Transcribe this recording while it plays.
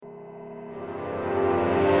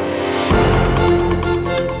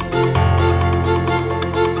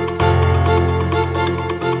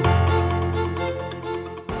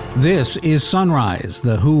This is Sunrise,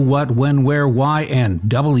 the who, what, when, where, why, and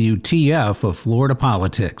WTF of Florida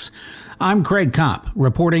politics. I'm Craig Kopp,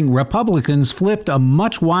 reporting Republicans flipped a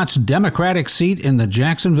much-watched Democratic seat in the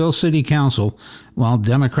Jacksonville City Council, while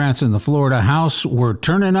Democrats in the Florida House were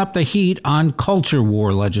turning up the heat on culture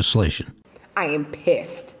war legislation. I am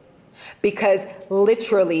pissed because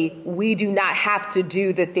literally we do not have to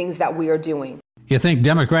do the things that we are doing. You think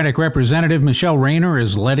Democratic Representative Michelle Rayner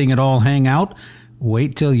is letting it all hang out?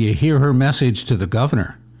 Wait till you hear her message to the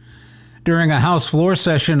governor. During a House floor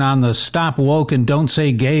session on the Stop Woke and Don't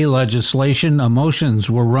Say Gay legislation, emotions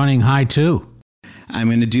were running high too. I'm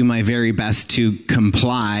going to do my very best to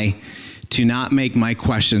comply, to not make my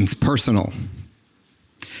questions personal.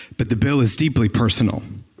 But the bill is deeply personal.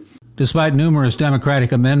 Despite numerous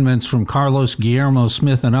Democratic amendments from Carlos Guillermo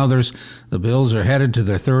Smith and others, the bills are headed to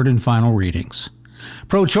their third and final readings.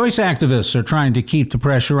 Pro-choice activists are trying to keep the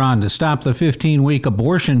pressure on to stop the 15-week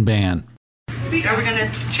abortion ban. Speak. Are we going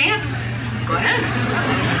to chant? Go ahead.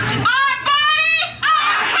 Our body,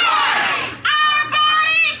 our choice! Our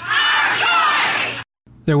body, our choice!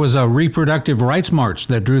 There was a reproductive rights march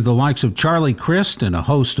that drew the likes of Charlie Crist and a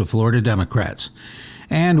host of Florida Democrats.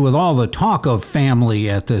 And with all the talk of family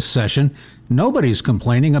at this session, nobody's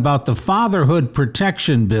complaining about the fatherhood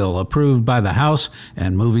protection bill approved by the House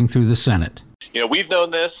and moving through the Senate. You know, we've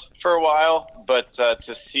known this for a while, but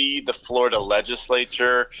to see the Florida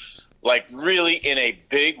legislature really in a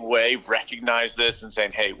big way recognize this and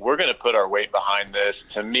saying, hey, we're going to put our weight behind this,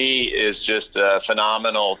 to me is just a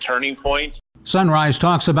phenomenal turning point. Sunrise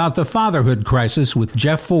talks about the fatherhood crisis with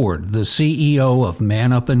Jeff Ford, the CEO of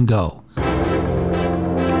Man Up and Go.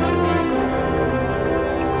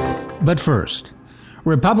 But first,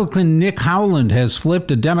 Republican Nick Howland has flipped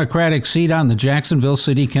a Democratic seat on the Jacksonville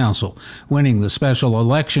City Council, winning the special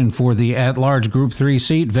election for the at-large Group 3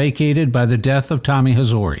 seat vacated by the death of Tommy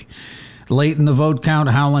Hazouri. Late in the vote count,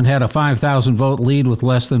 Howland had a 5,000 vote lead with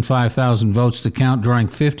less than 5,000 votes to count, drawing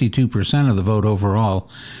 52% of the vote overall.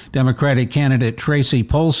 Democratic candidate Tracy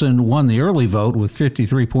Polson won the early vote with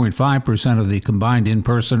 53.5% of the combined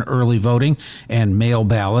in-person early voting and mail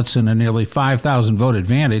ballots and a nearly 5,000 vote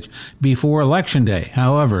advantage before Election Day.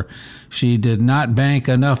 However, she did not bank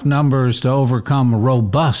enough numbers to overcome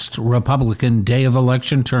robust Republican day of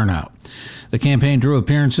election turnout. The campaign drew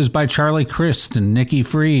appearances by Charlie Crist and Nikki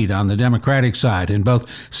Fried on the Democratic side, and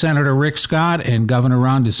both Senator Rick Scott and Governor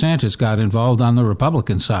Ron DeSantis got involved on the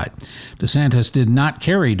Republican side. DeSantis did not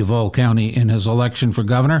carry Duval County in his election for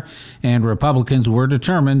governor, and Republicans were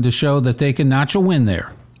determined to show that they can notch a win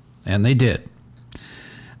there. And they did.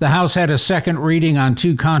 The House had a second reading on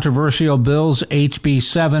two controversial bills, HB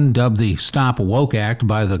 7, dubbed the Stop Woke Act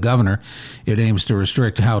by the governor. It aims to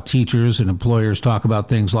restrict how teachers and employers talk about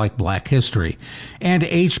things like Black history. And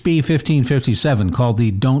HB 1557, called the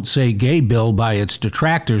Don't Say Gay bill by its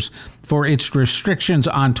detractors for its restrictions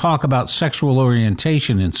on talk about sexual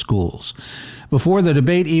orientation in schools. Before the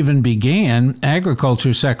debate even began,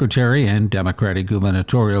 Agriculture Secretary and Democratic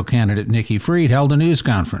gubernatorial candidate Nikki Fried held a news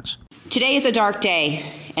conference. Today is a dark day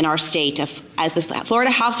in our state as the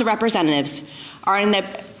Florida House of Representatives are in the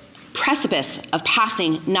precipice of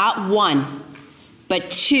passing not one, but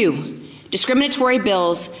two discriminatory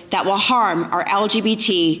bills that will harm our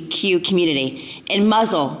LGBTQ community and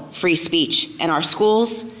muzzle free speech in our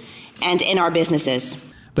schools and in our businesses.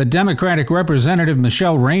 But Democratic Representative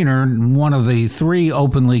Michelle Rayner, one of the three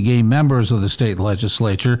openly gay members of the state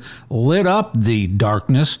legislature, lit up the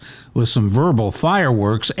darkness with some verbal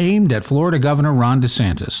fireworks aimed at Florida Governor Ron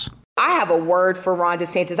DeSantis. I have a word for Ron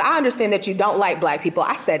DeSantis. I understand that you don't like Black people.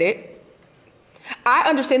 I said it. I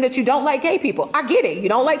understand that you don't like gay people. I get it. You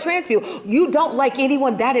don't like trans people. You don't like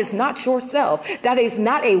anyone that is not yourself. That is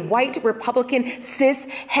not a white Republican cis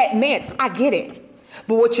het man. I get it.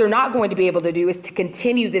 But what you're not going to be able to do is to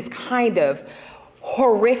continue this kind of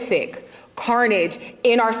horrific carnage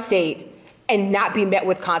in our state and not be met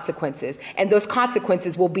with consequences. And those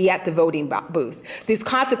consequences will be at the voting booth. These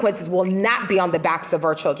consequences will not be on the backs of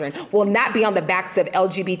our children, will not be on the backs of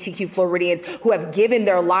LGBTQ Floridians who have given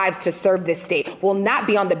their lives to serve this state, will not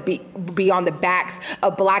be on the backs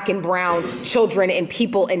of Black and brown children and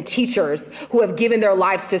people and teachers who have given their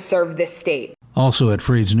lives to serve this state. Also at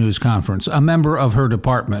Fried's news conference, a member of her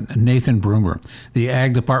department, Nathan Broomer, the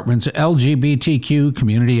Ag Department's LGBTQ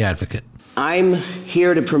community advocate. I'm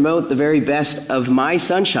here to promote the very best of my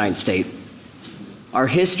Sunshine State, our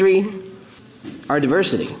history, our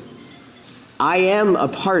diversity. I am a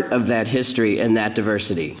part of that history and that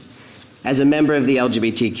diversity as a member of the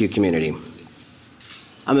LGBTQ community.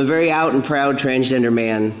 I'm a very out and proud transgender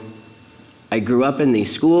man. I grew up in these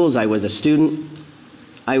schools. I was a student.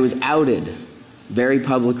 I was outed very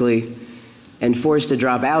publicly, and forced to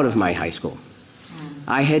drop out of my high school.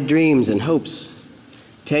 I had dreams and hopes.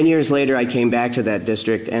 10 years later, I came back to that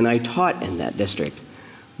district and I taught in that district.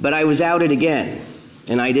 But I was outed again,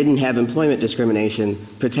 and I didn't have employment discrimination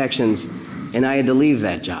protections, and I had to leave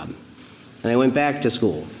that job. And I went back to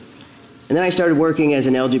school. And then I started working as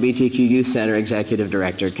an LGBTQ Youth Center executive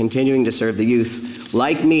director, continuing to serve the youth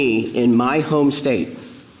like me in my home state.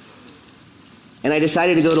 And I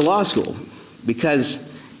decided to go to law school because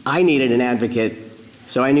I needed an advocate,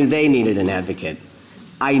 so I knew they needed an advocate.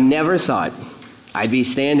 I never thought I'd be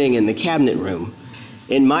standing in the cabinet room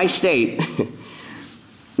in my state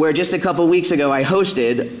where just a couple weeks ago I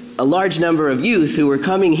hosted a large number of youth who were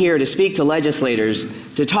coming here to speak to legislators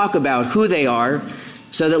to talk about who they are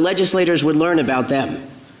so that legislators would learn about them.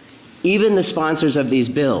 Even the sponsors of these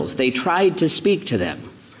bills, they tried to speak to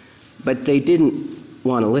them, but they didn't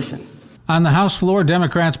want to listen. On the House floor,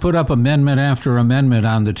 Democrats put up amendment after amendment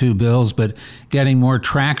on the two bills, but getting more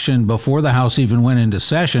traction before the House even went into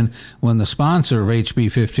session when the sponsor of HB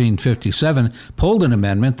 1557 pulled an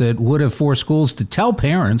amendment that would have forced schools to tell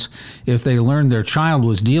parents if they learned their child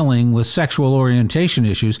was dealing with sexual orientation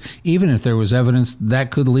issues, even if there was evidence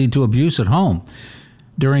that could lead to abuse at home.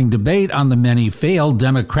 During debate on the many failed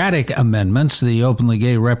Democratic amendments, the openly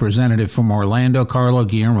gay representative from Orlando, Carlo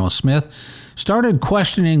Guillermo Smith, started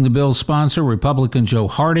questioning the bill's sponsor, Republican Joe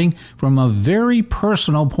Harding, from a very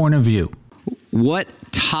personal point of view. What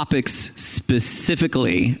topics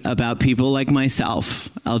specifically about people like myself,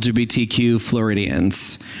 LGBTQ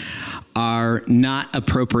Floridians, are not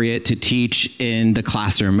appropriate to teach in the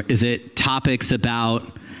classroom? Is it topics about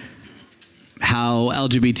how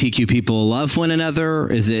LGBTQ people love one another?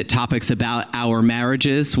 Is it topics about our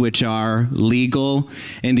marriages, which are legal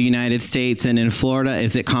in the United States and in Florida?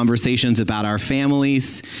 Is it conversations about our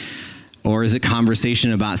families? Or is it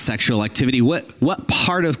conversation about sexual activity? What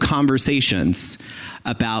part of conversations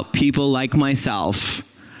about people like myself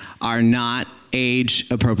are not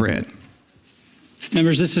age appropriate?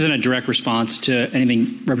 Members, this isn't a direct response to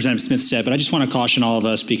anything Representative Smith said, but I just want to caution all of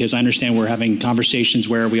us because I understand we're having conversations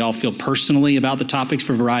where we all feel personally about the topics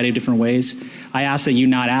for a variety of different ways. I ask that you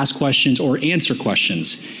not ask questions or answer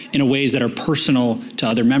questions in ways that are personal to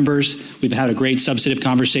other members. We've had a great substantive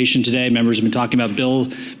conversation today. Members have been talking about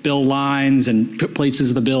bill lines and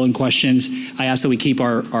places of the bill and questions. I ask that we keep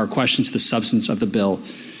our questions to the substance of the bill.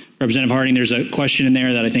 Representative Harding, there's a question in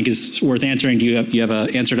there that I think is worth answering. Do you have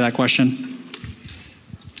an answer to that question?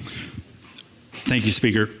 Thank you,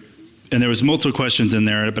 Speaker. And there was multiple questions in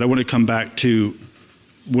there, but I want to come back to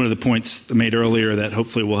one of the points I made earlier that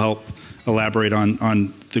hopefully will help elaborate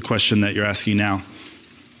on the question that you're asking now.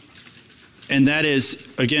 And that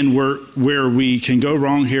is, again, where we can go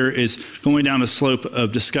wrong here is going down a slope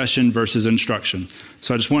of discussion versus instruction.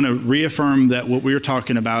 So I just want to reaffirm that what we're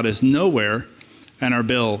talking about is nowhere in our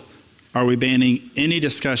bill are we banning any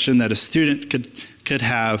discussion that a student could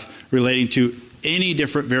have relating to any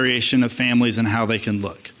different variation of families and how they can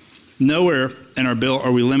look. Nowhere in our bill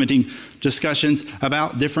are we limiting discussions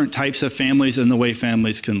about different types of families and the way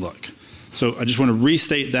families can look. So I just want to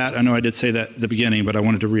restate that. I know I did say that at the beginning, but I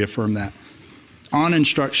wanted to reaffirm that. On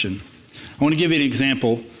instruction, I want to give you an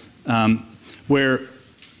example where,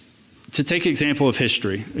 to take an example of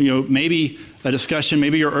history, maybe a discussion,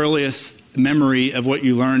 maybe your earliest memory of what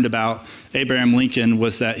you learned about Abraham Lincoln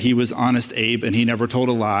was that he was Honest Abe and he never told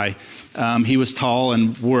a lie. He was tall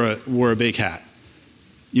and wore a big hat.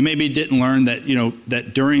 You maybe didn't learn that,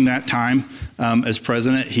 that during that time as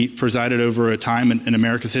president, he presided over a time in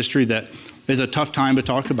America's history that is a tough time to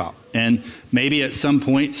talk about. And maybe at some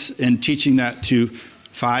points in teaching that to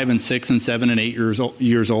 5 and 6 and 7 and 8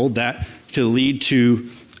 years old, that could lead to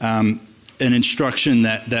an instruction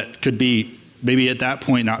that could be maybe at that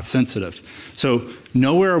point not sensitive. So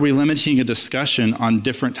nowhere are we limiting a discussion on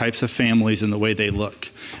different types of families and the way they look.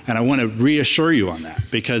 And I want to reassure you on that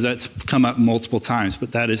because that's come up multiple times,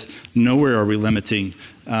 but that is nowhere are we limiting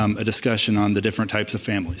a discussion on the different types of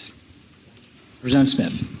families. Representative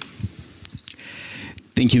Smith.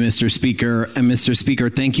 Thank you, Mr. Speaker. And Mr. Speaker,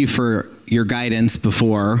 thank you for your guidance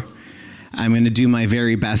before. I'm going to do my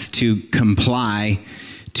very best to comply,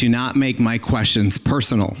 to not make my questions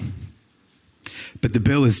personal. But the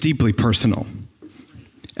bill is deeply personal,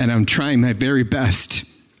 and I'm trying my very best,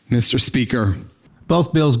 Mr. Speaker.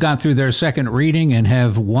 Both bills got through their second reading and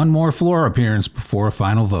have one more floor appearance before a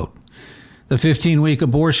final vote. The 15-week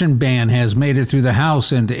abortion ban has made it through the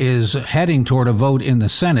House and is heading toward a vote in the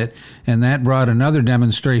Senate, and that brought another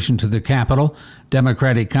demonstration to the Capitol.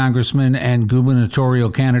 Democratic Congressman and gubernatorial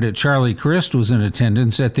candidate Charlie Crist was in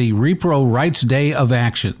attendance at the Repro Rights Day of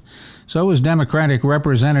Action. So was Democratic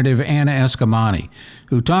Representative Anna Eskamani,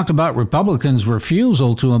 who talked about Republicans'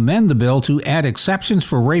 refusal to amend the bill to add exceptions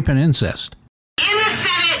for rape and incest. In the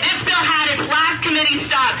Senate, this bill had its last committee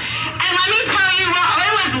stop. And let me tell you,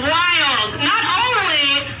 it was wild. Not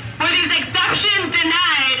only were these exceptions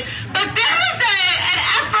denied, but there was an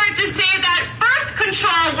effort to say that birth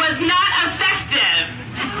control was not effective.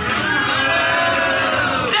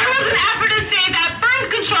 There was an effort to say that birth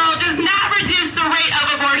control does not reduce the rate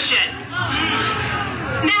of abortion.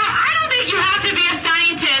 Now, I don't think you have to be a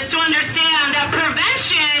scientist to understand that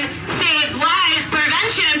prevention saves lives,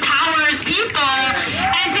 prevention powers people,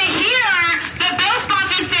 and to hear the bill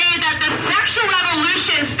sponsors say that the sexual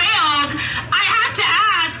revolution failed, I have to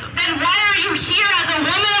ask, then why are you here as a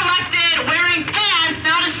woman elected wearing pants,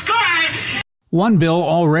 not a skirt? One bill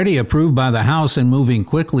already approved by the House and moving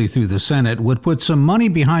quickly through the Senate would put some money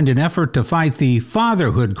behind an effort to fight the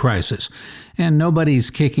fatherhood crisis. And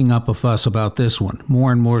nobody's kicking up a fuss about this one.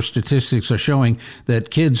 More and more statistics are showing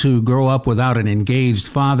that kids who grow up without an engaged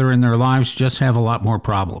father in their lives just have a lot more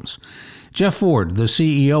problems. Jeff Ford, the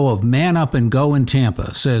CEO of Man Up and Go in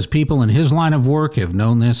Tampa, says people in his line of work have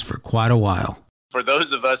known this for quite a while. For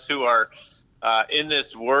those of us who are in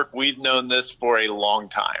this work, we've known this for a long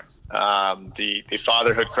time. The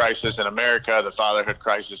fatherhood crisis in America, the fatherhood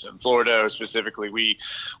crisis in Florida, specifically, we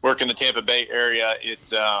work in the Tampa Bay area.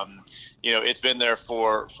 It's been there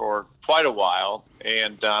for quite a while.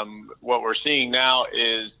 And what we're seeing now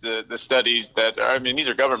is the studies these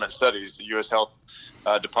are government studies, the U.S. Health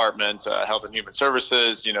Department, Health and Human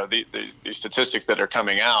Services, these statistics that are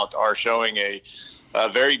coming out are showing a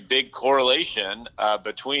very big correlation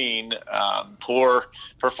between poor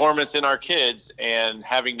performance in our kids and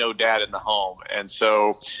having no dad in the home. And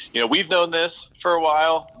so, we've known this for a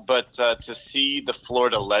while, but to see the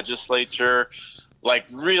Florida legislature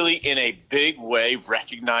really in a big way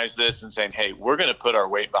recognize this and saying, hey, we're going to put our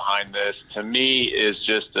weight behind this, to me is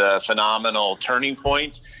just a phenomenal turning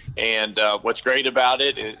point. And what's great about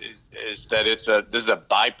it is that this is a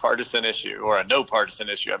bipartisan issue or a no partisan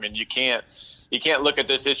issue. I mean, you can't look at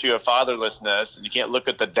this issue of fatherlessness and you can't look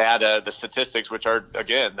at the data, the statistics, which are,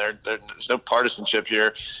 again, there's no partisanship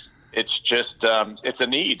here. It's just, it's a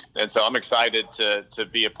need. And so I'm excited to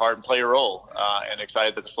be a part and play a role and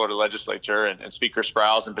excited that the Florida legislature and Speaker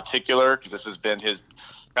Sprowls in particular, because this has been his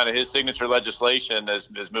signature legislation,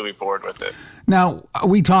 is moving forward with it. Now, are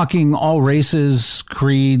we talking all races,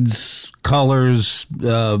 creeds, colors,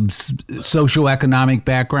 socioeconomic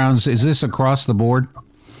backgrounds? Is this across the board?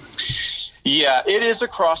 Yeah, it is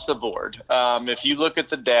across the board. If you look at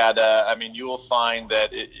the data, you will find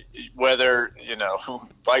that whether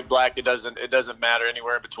white, black, it doesn't matter,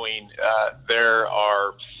 anywhere in between. There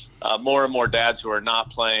are more and more dads who are not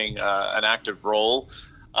playing an active role.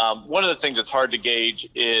 One of the things that's hard to gauge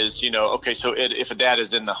is, if a dad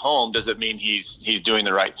is in the home, does it mean he's doing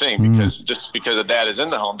the right thing? Because just because a dad is in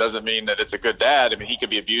the home doesn't mean that it's a good dad. He could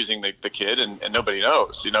be abusing the kid and nobody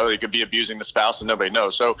knows. He could be abusing the spouse and nobody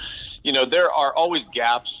knows. So, there are always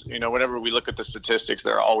gaps. Whenever we look at the statistics,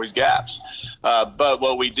 there are always gaps. But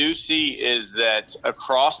what we do see is that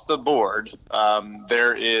across the board,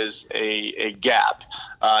 there is a gap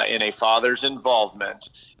in a father's involvement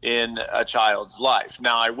in a child's life.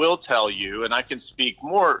 Now, I will tell you, and I can speak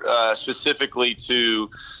more specifically to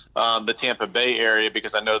the Tampa Bay area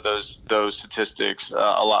because I know those statistics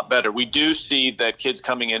a lot better. We do see that kids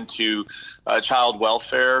coming into child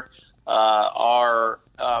welfare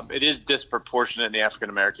it is disproportionate in the African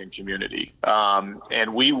American community,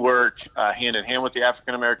 and we work hand in hand with the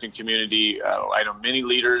African American community. I know many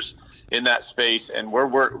leaders in that space, and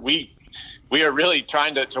we are really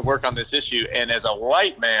trying to work on this issue. And as a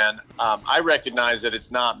white man, I recognize that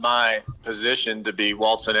it's not my position to be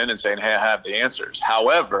waltzing in and saying, hey, I have the answers.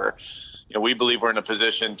 However, we believe we're in a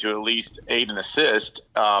position to at least aid and assist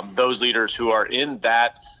those leaders who are in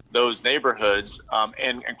those neighborhoods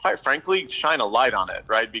and quite frankly, shine a light on it,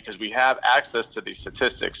 right? Because we have access to these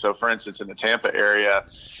statistics. So for instance, in the Tampa area,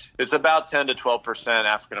 it's about 10 to 12%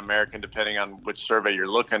 African-American, depending on which survey you're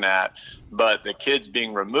looking at. But the kids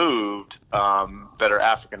being removed that are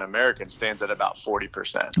African-American stands at about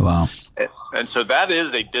 40%. Wow. And so that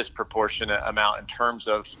is a disproportionate amount in terms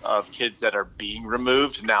of kids that are being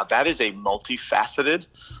removed. Now, that is a multifaceted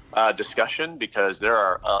discussion because there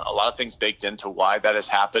are a lot of things baked into why that is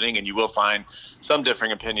happening, and you will find some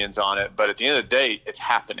differing opinions on it. But at the end of the day, it's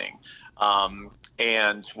happening.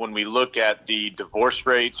 And when we look at the divorce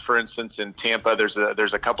rates, for instance, in Tampa, there's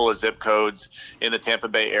a couple of zip codes in the Tampa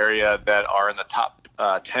Bay area that are in the top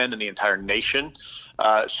 10 in the entire nation.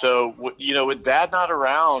 So, with Dad not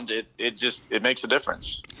around, it makes a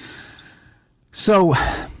difference. So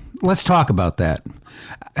let's talk about that.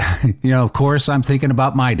 Of course, I'm thinking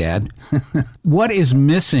about my dad. What is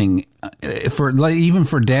missing even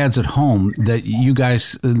for dads at home that you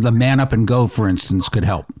guys, the Man Up and Go, for instance, could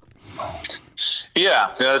help?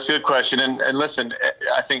 Yeah, that's a good question. And listen,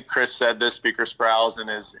 I think Chris said this, Speaker Sprowls,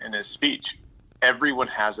 in his speech. Everyone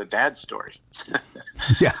has a dad story.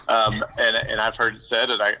 Yeah. And I've heard it said,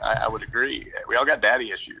 and I would agree. We all got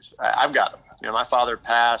daddy issues. I've got them. My father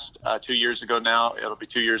passed 2 years ago now. It'll be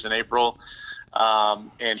 2 years in April.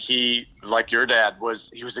 And he, like your dad,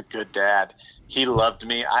 he was a good dad. He loved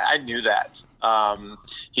me. I knew that.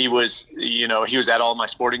 He was at all my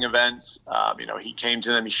sporting events. He came to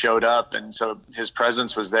them, he showed up. And so his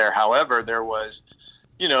presence was there. However, there was,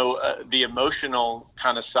 the emotional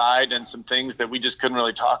kind of side and some things that we just couldn't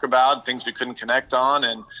really talk about, things we couldn't connect on.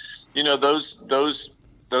 And, those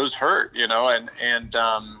hurt,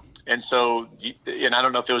 and so, and I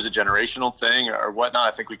don't know if it was a generational thing or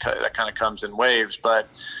whatnot. I think that kind of comes in waves, but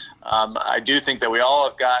I do think that we all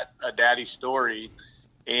have got a daddy story.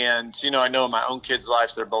 And, I know in my own kids'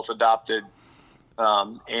 lives, they're both adopted.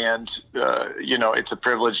 It's a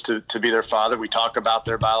privilege to be their father. We talk about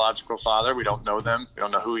their biological father. We don't know them. We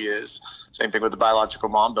don't know who he is. Same thing with the biological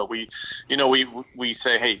mom, but we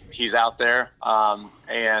say, hey, he's out there.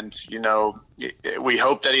 We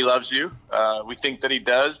hope that he loves you. We think that he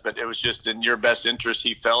does, but it was just in your best interest,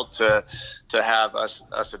 he felt to have us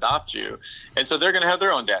adopt you. And so they're going to have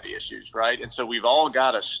their own daddy issues, right? And so we've all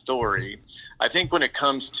got a story. I think when it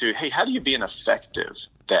comes to, hey, how do you be an effective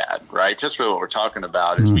dad, right? That's really what we're talking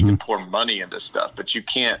about is we can pour money into stuff, but you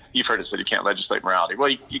can't, you've heard it said you can't legislate morality. Well,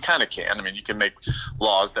 you kind of can. I mean, you can make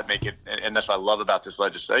laws that make it, and that's what I love about this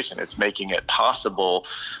legislation. It's making it possible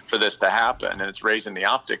for this to happen, and it's raising the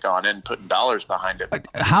optic on it and putting dollars behind it.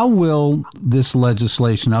 How will this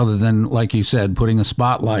legislation, other than, like you said, putting a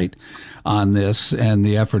spotlight on this and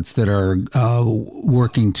the efforts that are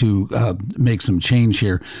working to make some change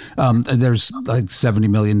here, there's like $70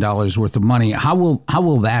 million worth of money. How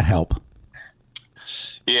will that help?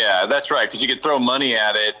 Yeah, that's right. Because you could throw money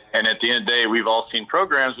at it, and at the end of the day, we've all seen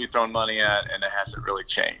programs we've thrown money at, and it hasn't really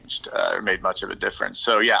changed or made much of a difference.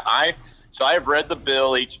 So yeah, I've read the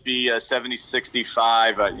bill, HB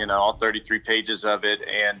 7065, all 33 pages of it,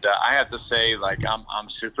 and I have to say, I'm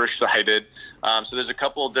super excited. So there's a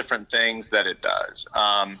couple of different things that it does.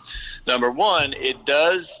 Number one, it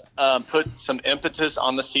does put some impetus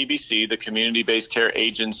on the CBC, the Community-Based Care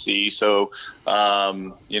Agency. So,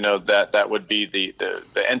 that would be the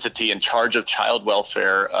entity in charge of child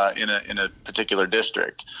welfare in a particular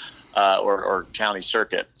district or county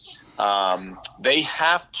circuit. They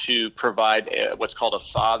have to provide what's called a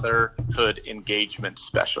fatherhood engagement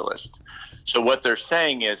specialist. So what they're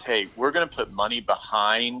saying is, hey, we're going to put money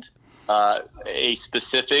behind a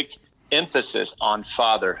specific emphasis on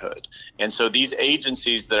fatherhood. And so these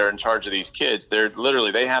agencies that are in charge of these kids, they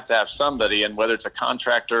have to have somebody, and whether it's a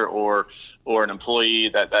contractor or an employee,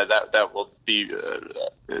 that will be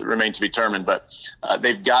remain to be determined, but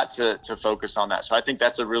they've got to focus on that. So I think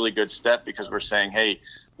that's a really good step, because we're saying, hey,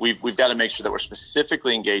 we've got to make sure that we're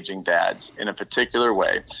specifically engaging dads in a particular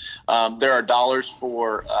way. There are dollars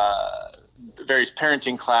for various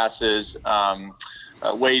parenting classes,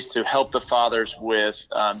 ways to help the fathers with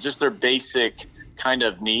just their basic kind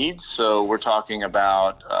of needs. So we're talking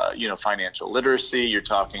about, financial literacy. You're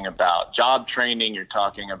talking about job training. You're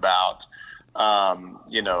talking about,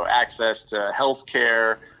 access to health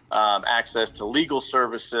care, access to legal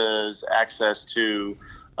services, access to,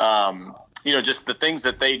 just the things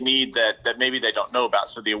that they need that maybe they don't know about.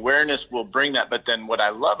 So the awareness will bring that. But then what I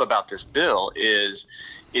love about this bill is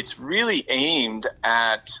it's really aimed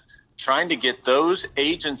at trying to get those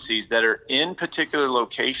agencies that are in particular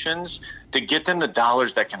locations to get them the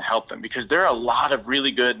dollars that can help them, because there are a lot of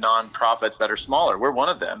really good nonprofits that are smaller. We're one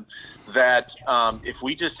of them that if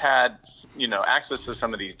we just had, access to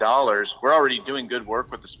some of these dollars, we're already doing good work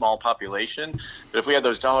with the small population. But if we had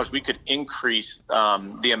those dollars, we could increase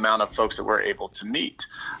the amount of folks that we're able to meet.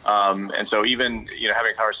 And so even,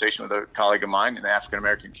 having a conversation with a colleague of mine in the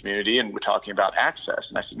African-American community, and we're talking about access.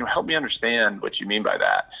 And I said, help me understand what you mean by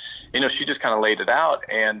that. She just kind of laid it out.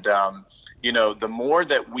 And, the more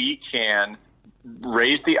that we can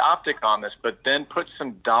raise the optic on this, but then put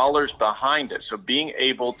some dollars behind it. So being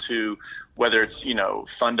able to, whether it's,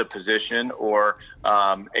 fund a position or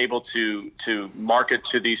able to market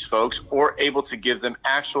to these folks, or able to give them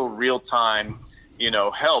actual real-time,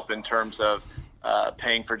 help in terms of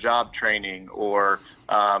paying for job training, or,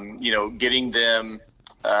 getting them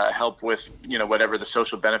help with, whatever the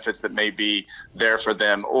social benefits that may be there for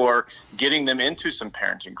them, or getting them into some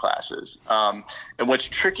parenting classes. And what's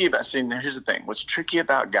tricky about, here's the thing, what's tricky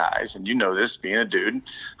about guys, and this, being a dude,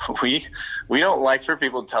 we don't like for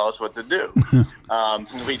people to tell us what to do.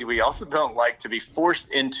 We also don't like to be forced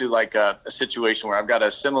into like a situation where I've got to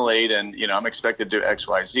assimilate and, I'm expected to do X,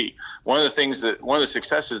 Y, Z. One of the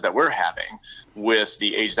successes that we're having with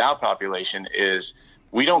the aged out population is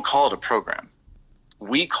we don't call it a program.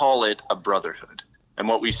 We call it a brotherhood. And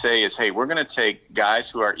what we say is, hey, we're going to take guys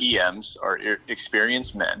who are EMs, or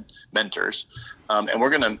experienced mentors, and we're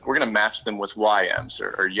going to match them with YMs,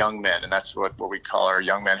 or young men, and that's what we call our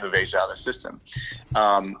young men who've aged out of the system.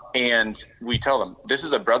 And we tell them, this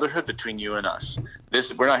is a brotherhood between you and us.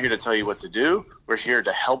 We're not here to tell you what to do. We're here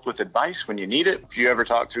to help with advice when you need it. If you ever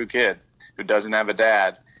talk to a kid who doesn't have a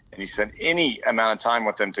dad, and you spend any amount of time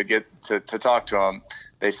with them to get to talk to them,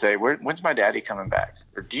 they say, when's my daddy coming back?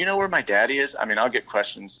 Or do you know where my daddy is? I mean, I'll get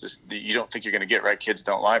questions that you don't think you're going to get, right? Kids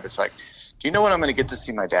don't lie. But it's like, do you know when I'm going to get to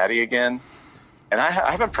see my daddy again? And I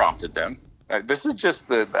haven't prompted them. This is just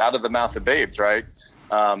the out of the mouth of babes, right?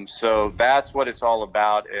 So that's what it's all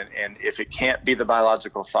about. And if it can't be the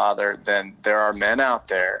biological father, then there are men out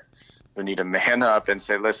there who need to man up and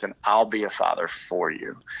say, listen, I'll be a father for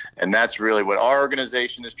you. And that's really what our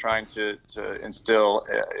organization is trying to instill.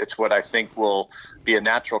 It's what I think will be a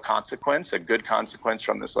natural consequence, a good consequence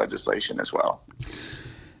from this legislation as well.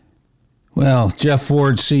 Well, Jeff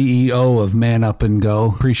Ford, CEO of Man Up and Go,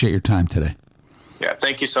 appreciate your time today. Yeah,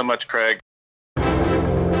 thank you so much, Craig.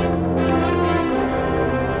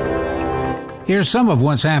 Here's some of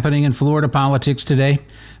what's happening in Florida politics today.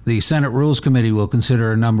 The Senate Rules Committee will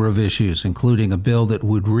consider a number of issues, including a bill that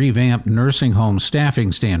would revamp nursing home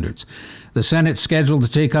staffing standards. The Senate's scheduled to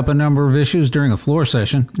take up a number of issues during a floor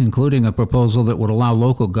session, including a proposal that would allow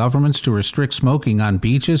local governments to restrict smoking on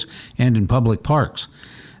beaches and in public parks.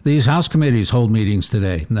 These House committees hold meetings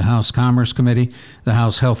today. The House Commerce Committee, the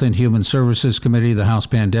House Health and Human Services Committee, the House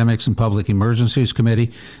Pandemics and Public Emergencies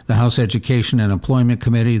Committee, the House Education and Employment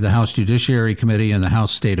Committee, the House Judiciary Committee, and the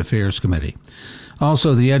House State Affairs Committee.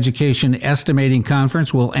 Also, the Education Estimating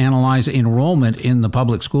Conference will analyze enrollment in the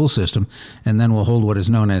public school system, and then will hold what is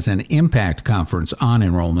known as an impact conference on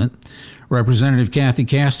enrollment. Representative Kathy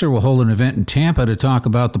Castor will hold an event in Tampa to talk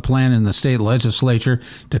about the plan in the state legislature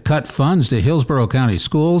to cut funds to Hillsborough County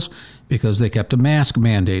schools because they kept a mask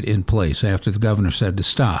mandate in place after the governor said to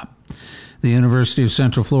stop. The University of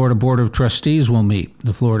Central Florida Board of Trustees will meet.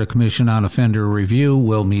 The Florida Commission on Offender Review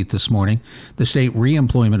will meet this morning. The State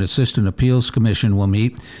Reemployment Assistant Appeals Commission will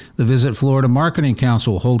meet. The Visit Florida Marketing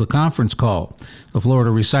Council will hold a conference call. The Florida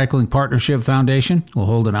Recycling Partnership Foundation will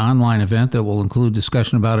hold an online event that will include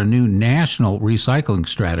discussion about a new national recycling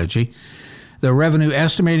strategy. The Revenue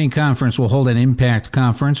Estimating Conference will hold an impact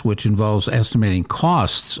conference, which involves estimating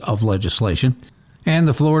costs of legislation. And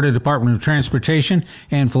the Florida Department of Transportation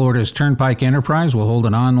and Florida's Turnpike Enterprise will hold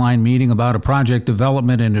an online meeting about a project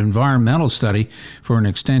development and environmental study for an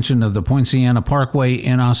extension of the Poinciana Parkway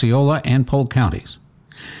in Osceola and Polk counties.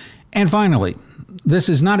 And finally, this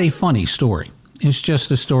is not a funny story. It's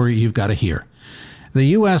just a story you've got to hear. The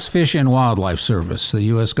U.S. Fish and Wildlife Service, the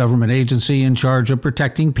U.S. government agency in charge of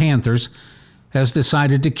protecting panthers, has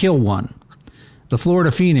decided to kill one. The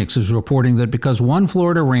Florida Phoenix is reporting that because one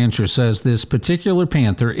Florida rancher says this particular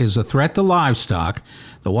panther is a threat to livestock,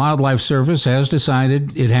 the Wildlife Service has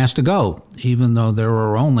decided it has to go, even though there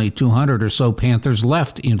are only 200 or so panthers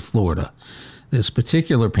left in Florida. This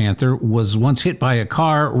particular panther was once hit by a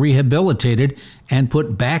car, rehabilitated, and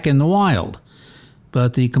put back in the wild.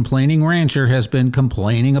 But the complaining rancher has been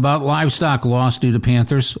complaining about livestock loss due to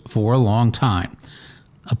panthers for a long time.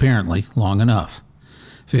 Apparently, long enough.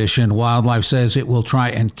 Fish and Wildlife says it will try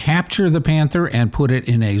and capture the panther and put it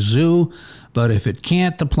in a zoo, but if it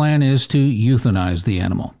can't, the plan is to euthanize the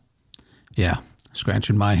animal. Yeah,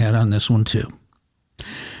 scratching my head on this one too.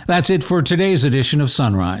 That's it for today's edition of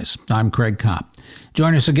Sunrise. I'm Craig Kopp.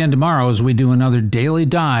 Join us again tomorrow as we do another daily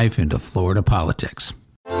dive into Florida politics.